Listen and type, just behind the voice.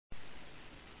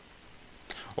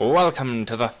Welcome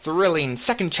to the thrilling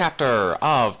second chapter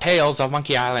of Tales of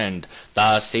Monkey Island,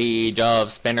 The Siege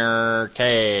of Spinner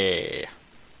Cay.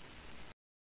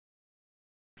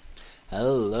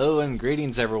 Hello and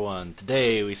greetings everyone.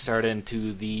 Today we start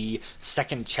into the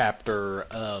second chapter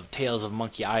of Tales of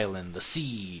Monkey Island, The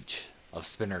Siege of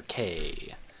Spinner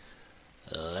Cay.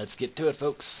 Let's get to it,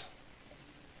 folks.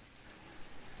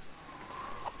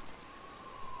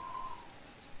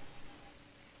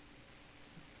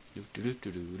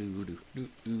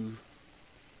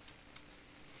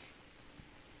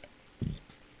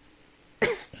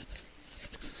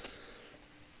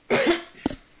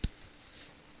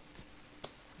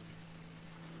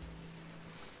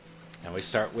 And we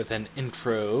start with an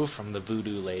intro from the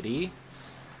voodoo lady.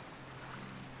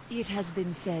 It has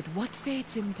been said, what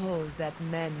fates impose that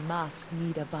men must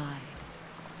need abide.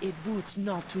 It boots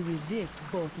not to resist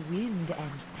both wind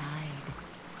and tide.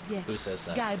 Yet, Who says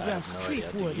that? Guybrush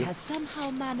Threepwood you? has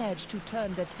somehow managed to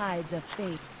turn the tides of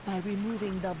fate by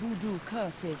removing the voodoo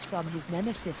curses from his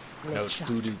nemesis, No, it's Leflay.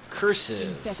 voodoo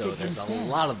curses, so Infected there's himself, a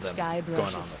lot of them Guybrush going on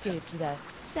with him. escaped the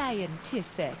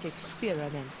scientific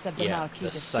experiments of the Yeah, Marquis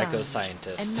the de Sade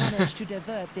psycho-scientist. and managed to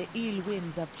divert the ill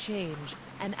winds of change,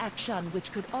 an action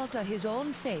which could alter his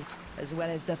own fate as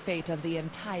well as the fate of the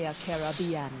entire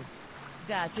Caribbean.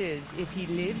 That is, if he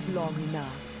lives long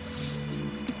enough.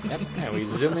 Yep, and we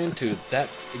zoom into that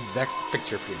exact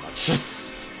picture pretty much.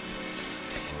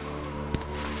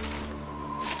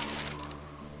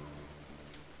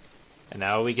 And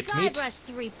now we get to meet... Guybrush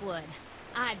Threepwood.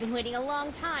 I've been waiting a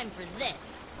long time for this.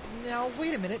 Now,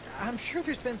 wait a minute. I'm sure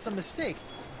there's been some mistake.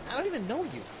 I don't even know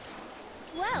you.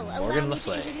 Well, Morgan allow me to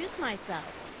Leflay. introduce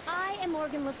myself. I am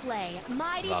Morgan Leflay,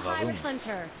 mighty Loveable. pirate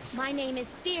hunter. My name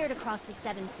is feared across the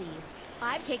seven seas.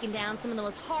 I've taken down some of the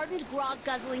most hardened,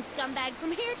 grog-guzzling scumbags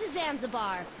from here to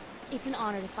Zanzibar. It's an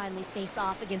honor to finally face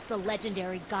off against the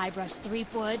legendary Guybrush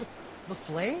Threepwood.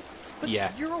 Leflay? But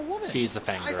Yeah, you're a woman. she's the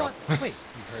I fangirl. thought... Wait,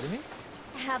 you've heard of me?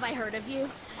 Have I heard of you?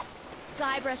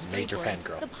 Guybrush Major Threepwood,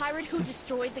 fangirl. the pirate who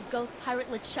destroyed the ghost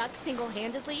pirate LeChuck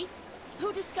single-handedly?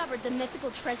 Who discovered the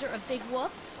mythical treasure of Big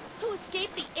Whoop? Who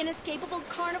escaped the inescapable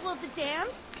Carnival of the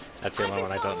Damned? That's the I've only been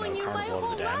one I don't following know, you my Carnival of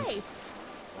whole the Damned.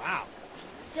 life. Wow.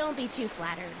 Don't be too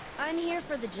flattered. I'm here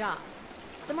for the job.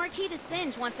 The Marquis de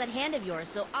Singe wants that hand of yours,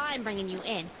 so I'm bringing you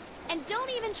in. And don't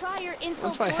even try your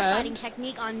insult What's my sword-fighting hand?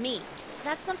 technique on me.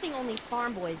 That's something only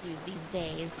farm boys use these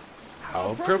days.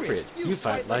 How appropriate. You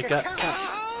fight like a... cow.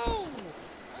 Ow!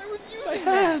 I was My using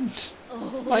that. hand!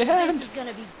 Oh, My hand! this is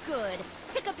gonna be good.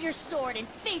 Pick up your sword and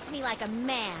face me like a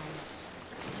man.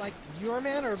 Like you're a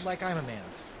man or like I'm a man?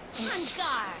 On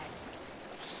guard.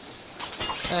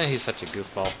 He's such a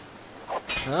goofball.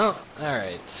 Well,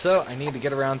 alright, so I need to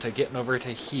get around to getting over to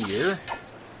here.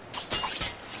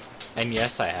 And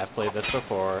yes, I have played this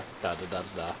before. Da da da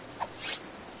da.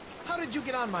 How did you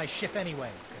get on my ship anyway?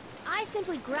 I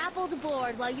simply grappled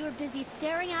aboard while you were busy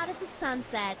staring out at the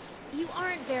sunset. You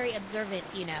aren't very observant,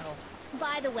 you know.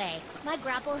 By the way, my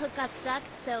grapple hook got stuck,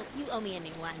 so you owe me a new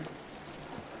one.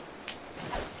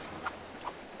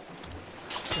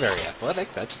 Very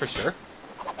athletic, that's for sure.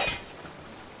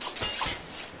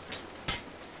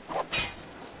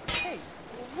 Hey,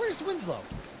 where's Winslow?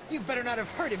 You better not have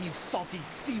hurt him, you salty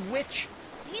sea witch.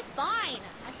 He's fine.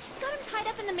 I've just got him tied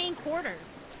up in the main quarters.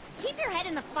 Keep your head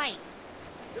in the fight.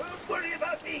 Don't worry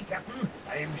about me, Captain.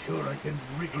 I'm sure I can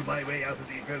wriggle my way out of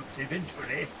these ropes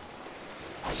eventually.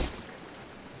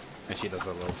 And she does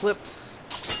a little flip.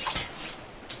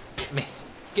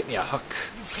 Get me a hook.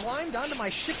 You climbed onto my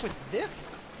ship with this?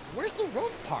 Where's the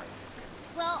rope part?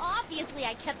 Well, obviously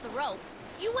I kept the rope.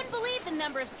 You wouldn't believe the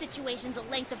number of situations a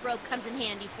length of rope comes in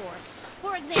handy for.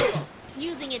 For example,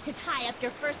 using it to tie up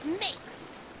your first mates.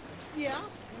 Yeah?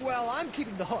 Well, I'm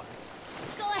keeping the hook.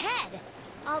 Go ahead.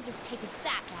 I'll just take it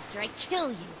back after I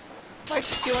kill you. Why do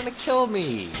you want to kill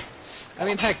me? I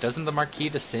mean, heck, doesn't the Marquis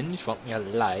de Singe want me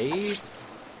alive?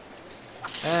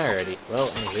 Alrighty, well,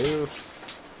 anywho.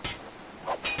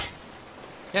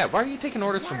 Yeah, why are you taking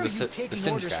orders Why from are the you the taking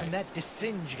Singe orders guy? from that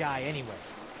DeSinge guy anyway?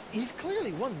 He's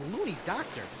clearly one loony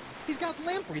doctor. He's got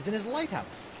lampreys in his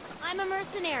lighthouse. I'm a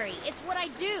mercenary. It's what I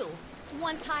do.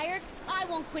 Once hired, I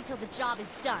won't quit till the job is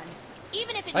done.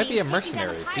 Even if it Why means be a taking down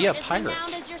mercenary? a Be a pirate as pirate.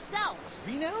 renowned as yourself.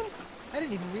 Renowned? I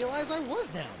didn't even realize I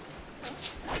was now.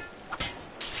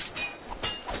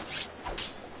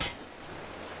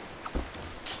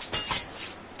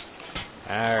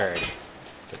 Alrighty.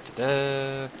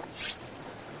 Da-da-da.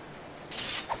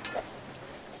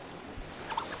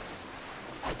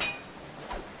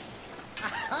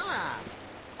 Ha!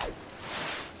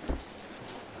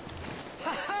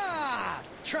 Ha ha!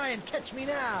 Try and catch me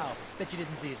now. Bet you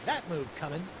didn't see that move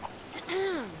coming.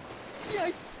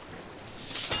 Yikes.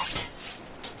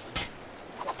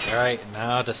 Alright,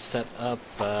 now to set up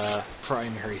a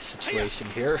primary situation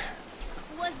here.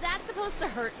 Was that supposed to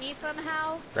hurt me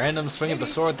somehow? Random swing of the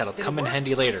sword that'll come in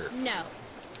handy later. No.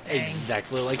 Dang.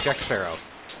 Exactly like Jack Sparrow.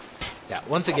 Yeah,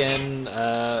 once again,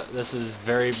 this is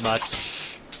very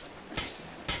much...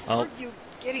 Well, Aren't you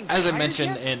getting as I tired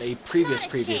mentioned yet? in a Not a previous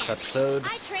chance. episode,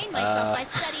 I trained myself by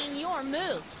studying your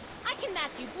moves. I can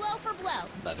match you blow for blow.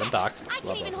 let them talk. I can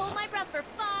Blah, blah, even blah. hold my breath for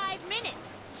 5 minutes,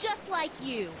 just like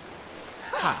you.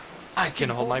 Ha! I can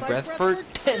hold my breath for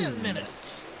 10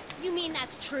 minutes. You mean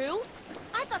that's true?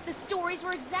 I thought the stories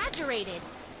were exaggerated.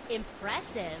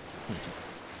 Impressive.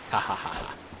 Ha ha ha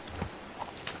ha.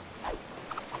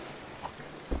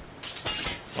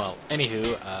 Well,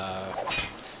 anywho,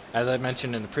 as I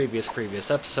mentioned in the previous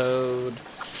episode,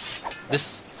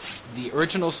 the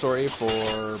original story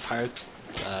for Pirates,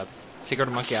 Secret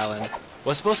of Monkey Island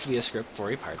was supposed to be a script for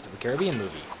a Pirates of the Caribbean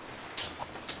movie.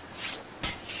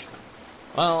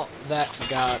 Well, that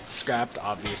got scrapped,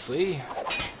 obviously.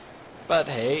 But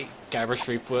hey, Guybrush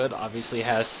Threepwood obviously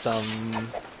has some Can't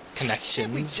we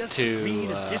connections just to agree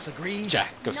to disagree?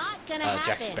 Jack Not gonna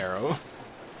Jack happen. Sparrow.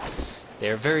 They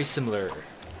are very similar,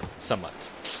 somewhat.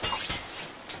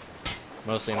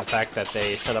 Mostly in the fact that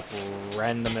they set up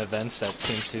random events that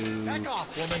seem Back to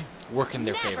off, woman. work in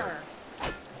their Never. favor.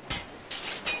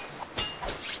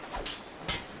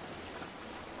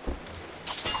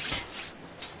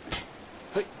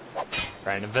 Hey.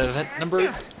 Random event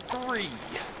number 3.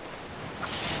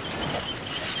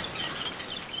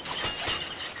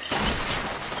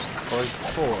 Or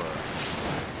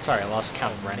 4. Sorry, I lost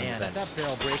count of random Man, if events. that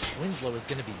barrel breaks, Winslow is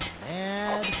gonna be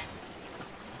mad.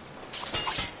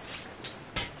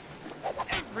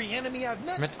 Every enemy I've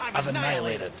met, I've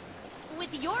annihilated.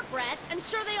 With your breath, I'm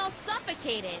sure they all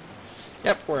suffocated.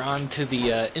 Yep, we're on to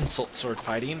the insult sword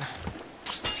fighting.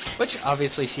 Which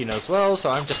obviously she knows well, so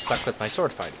I'm just stuck with my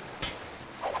sword fighting.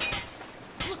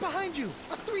 Look behind you!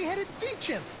 A 3-headed sea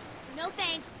chimp! No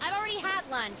thanks, I've already had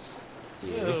lunch.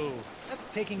 Ew, that's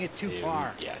taking it too Ew.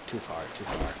 far. Yeah, too far, too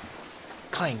far.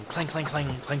 Clang, clang, clang, clang,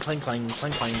 clang, clang, clang,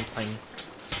 clang, clang, clang.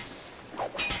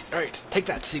 Alright, take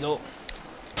that, seagull.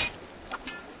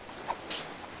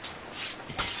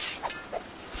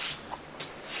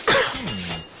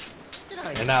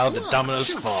 And now the dominoes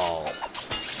fall.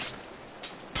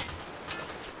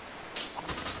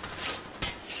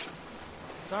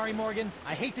 Sorry, Morgan.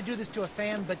 I hate to do this to a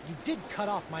fan, but you did cut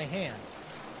off my hand.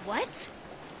 What?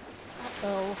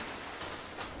 Uh-oh.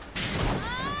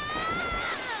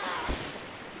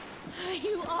 Ah!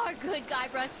 You are good,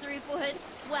 Guybrush Threepwood.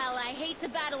 Well, I hate to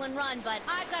battle and run, but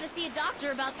I've got to see a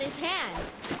doctor about this hand.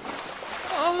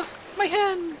 Oh, my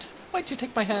hand! Why'd you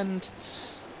take my hand?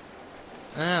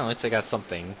 At least I got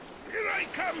something. Here I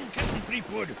come, Captain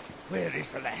Threepwood. Where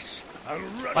is the lass? I'll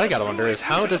run What I gotta her wonder through is it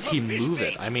how with does he a fish move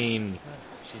it? bait. I mean,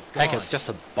 She's gone. heck, it's just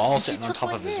a ball She sitting on took top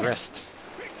my of his hand. wrist.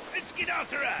 Quick, let's get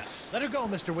after her. Let her go,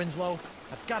 Mr. Winslow.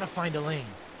 I've got to find Elaine.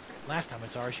 Last time I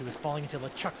saw her, she was falling into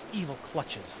LeChuck's evil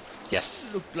clutches. Yes.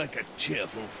 Looked like a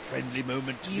cheerful, friendly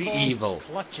moment to Evil, me. Evil.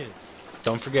 clutches.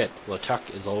 Don't forget,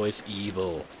 LeChuck is always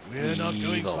evil. We're not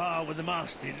going Evil. far with the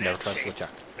mast in Never that trust shape. LeChuck.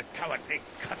 The cowardly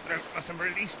cutthroat must have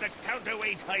released the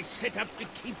counterweight I set up to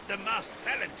keep the mast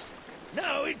balanced.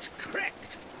 Now it's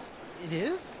cracked. It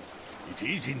is? It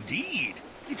is indeed.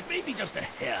 It may be just a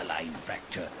hairline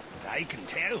fracture, but I can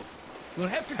tell. We'll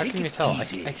have to How take can you it tell? I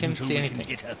easy can't until see we anything. can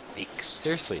get her fixed.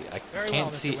 Seriously, I Very can't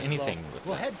well, Mr. see Winslow. anything with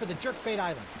We'll that. head for the Jerkbait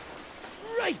Islands.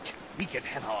 Right. We can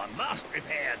have our mast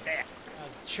repaired there.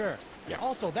 Sure. Yeah.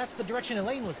 Also, that's the direction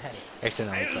Elaine was headed.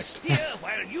 Accidentally I'll clicked. steer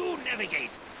while you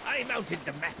navigate. I mounted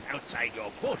the map outside your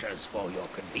quarters for your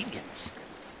convenience.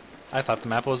 I thought the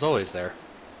map was always there.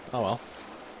 Oh well.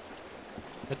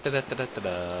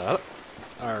 Da-da-da-da-da-da.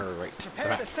 Alright.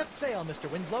 Prepare to set sail,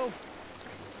 Mr. Winslow.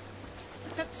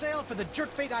 Set sail for the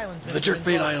Jerkbait Islands, Mr. The Jerkbait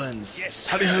Winslow. Islands! Yes,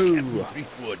 Howdy sir, ho! Captain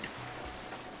Threepwood.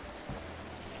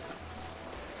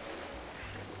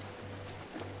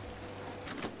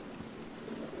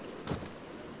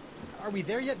 Are we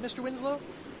there yet, Mr. Winslow?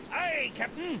 Aye,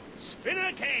 Captain.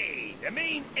 Spinner Cay, the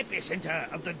main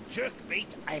epicenter of the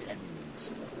Jerkbait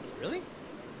Islands. Really?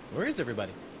 Where is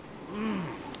everybody?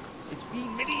 It's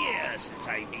been many years since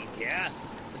I've been here,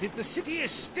 but if the city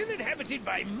is still inhabited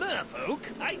by merfolk,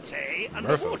 I'd say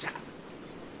underwater.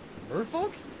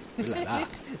 Merfolk? Ooh la la.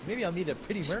 Maybe I'll meet a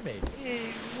pretty mermaid.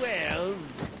 Well,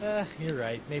 You're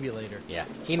right. Maybe later. Yeah,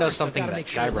 he knows First, I've something gotta that make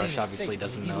sure Elaine Guybrush is obviously safe from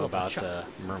doesn't the know evil of about Chuck.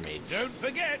 mermaids. don't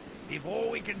forget, before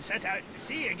we can set out to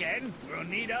sea again, we'll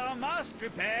need our mast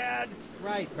repaired.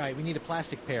 Right. We need a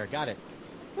plastic pair. Got it.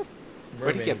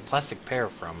 Where do you get mermaids. plastic pear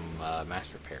from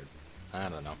Master Pear? I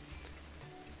don't know.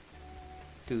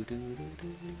 Do do do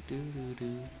do do do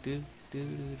do do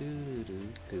do do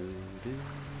do do.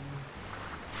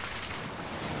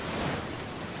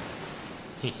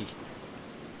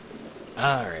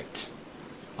 Alright.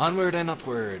 Onward and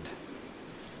upward.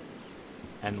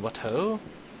 And what ho?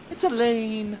 It's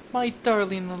Elaine! My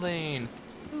darling Elaine!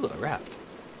 Ooh, a raft.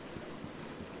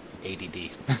 ADD.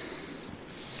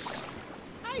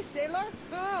 Hi, sailor.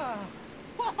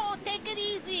 Whoa, take it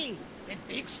easy. A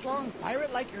big, strong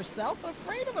pirate like yourself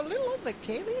afraid of a little old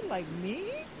Vicalian like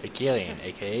me? Vicalian,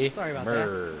 aka Sorry about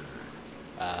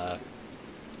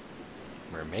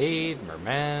mermaid,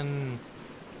 merman,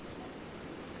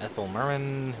 Ethel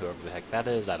Merman, whoever the heck that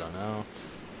is, I don't know.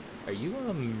 Are you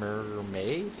a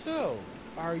mermaid? So,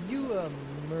 are you a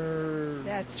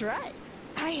That's right.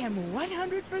 I am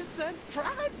 100%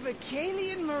 proud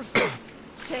Vicalian merfolk.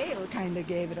 Tail kinda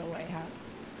gave it away, huh?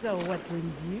 So what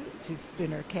brings you to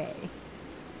Spinner Cay?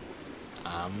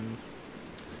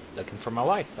 Looking for my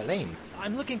wife, Elaine.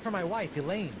 I'm looking for my wife,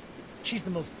 Elaine. She's the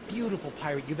most beautiful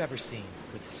pirate you've ever seen,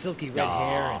 with silky red Aw,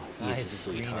 hair and he's eyes a as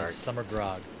green sweetheart. as summer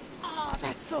grog. Oh,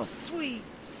 that's so sweet.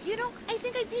 You know, I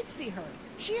think I did see her.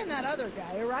 She and that other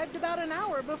guy arrived about an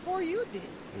hour before you did.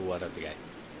 What other guy?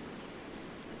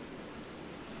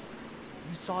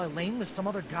 You saw Elaine with some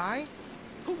other guy?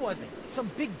 Who was it? Some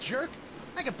big jerk?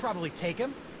 I could probably take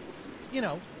him. You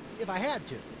know, if I had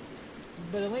to.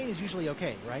 But Elaine is usually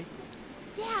okay, right?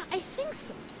 Yeah, I think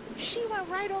so. She went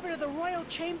right over to the royal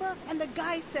chamber, and the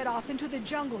guy set off into the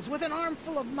jungles with an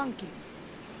armful of monkeys.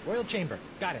 Royal Chamber.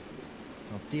 Got it.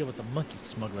 I'll deal with the monkey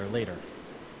smuggler later.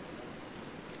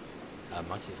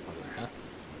 Monkey smuggler, huh?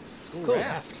 Ooh, Cool.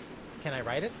 raft. Can I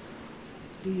ride it?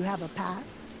 Do you have a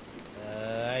pass?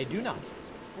 I do not.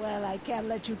 Well, I can't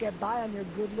let you get by on your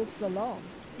good looks alone.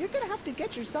 You're gonna have to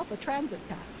get yourself a transit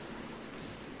pass.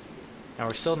 Now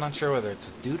we're still not sure whether it's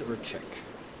a dude or a chick.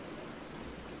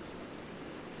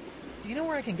 Do you know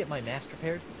where I can get my mask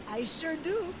repaired? I sure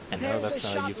do. And no, There's that's a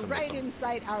not a shop euphemism. right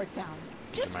inside our town.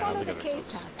 Just might not follow look the at it, cave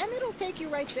folks. path, and it'll take you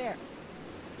right there.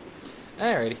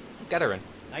 Alrighty, got her in.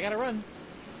 I gotta run.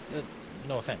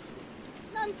 No offense.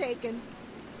 None taken.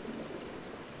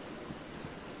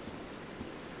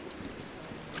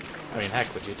 I mean,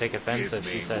 heck, would you take offense if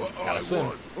she said, gotta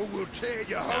swim? or we'll tear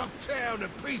your whole town to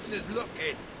pieces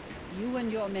looking. You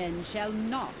and your men shall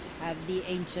not have the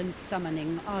ancient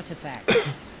summoning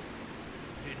artifacts.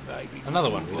 Then maybe Another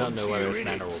we'll one, we don't know whether it's volunteer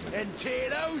man or in it woman. And tear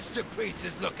those to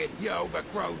pieces looking, you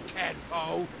overgrown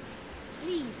tadpole.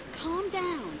 Please, calm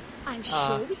down. I'm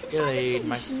Ah, sure we can find Elaine, a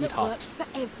my solution that sweetheart. works for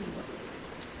everyone.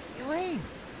 Elaine!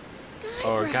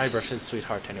 Or Guybrush. Guybrush's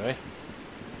sweetheart, anyway.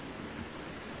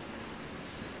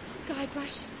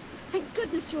 Guybrush, thank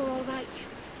goodness you're all right.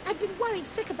 I've been worried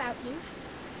sick about you.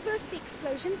 First the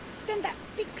explosion, then that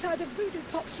big cloud of voodoo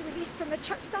pops you released from the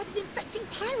chuck started infecting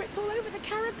pirates all over the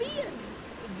Caribbean.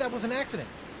 That was an accident.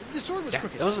 The sword was Yeah,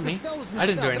 crooked. that wasn't the me. spell was I didn't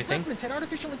do misspelled. anything. The parchments had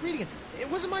artificial ingredients. It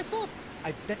wasn't my fault.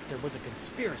 I bet there was a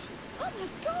conspiracy. Oh my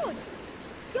god!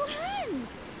 Your hand!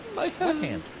 My What hand.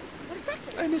 hand? What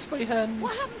exactly? I miss my hand.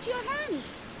 What happened to your hand?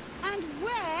 And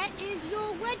where is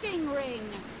your wedding ring?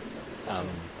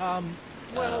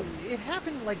 Well, it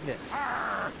happened like this.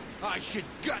 Arr, I should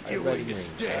gut A you wedding when you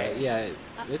ring. stay. Yeah,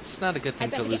 it's not a good I thing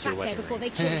to better lose get your back there wedding before ring.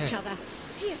 they kill each other.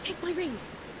 Here, take my ring.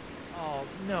 Oh,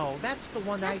 no, that's the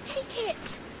one Just take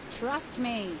it. Trust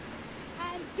me.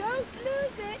 And don't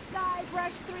lose it,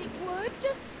 Guybrush Threepwood.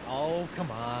 Oh,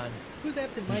 come on. Who's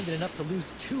absent-minded enough to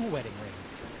lose 2 wedding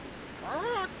rings?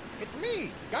 It's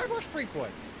me, Guybrush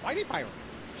Threepwood, mighty pirate.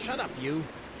 Shut up, you.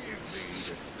 Give me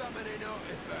the summoning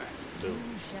artifacts. So,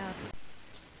 shall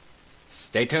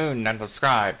stay tuned and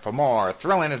subscribe for more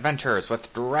thrilling adventures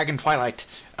with Dragon Twilight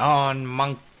on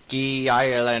Monkey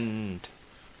Island.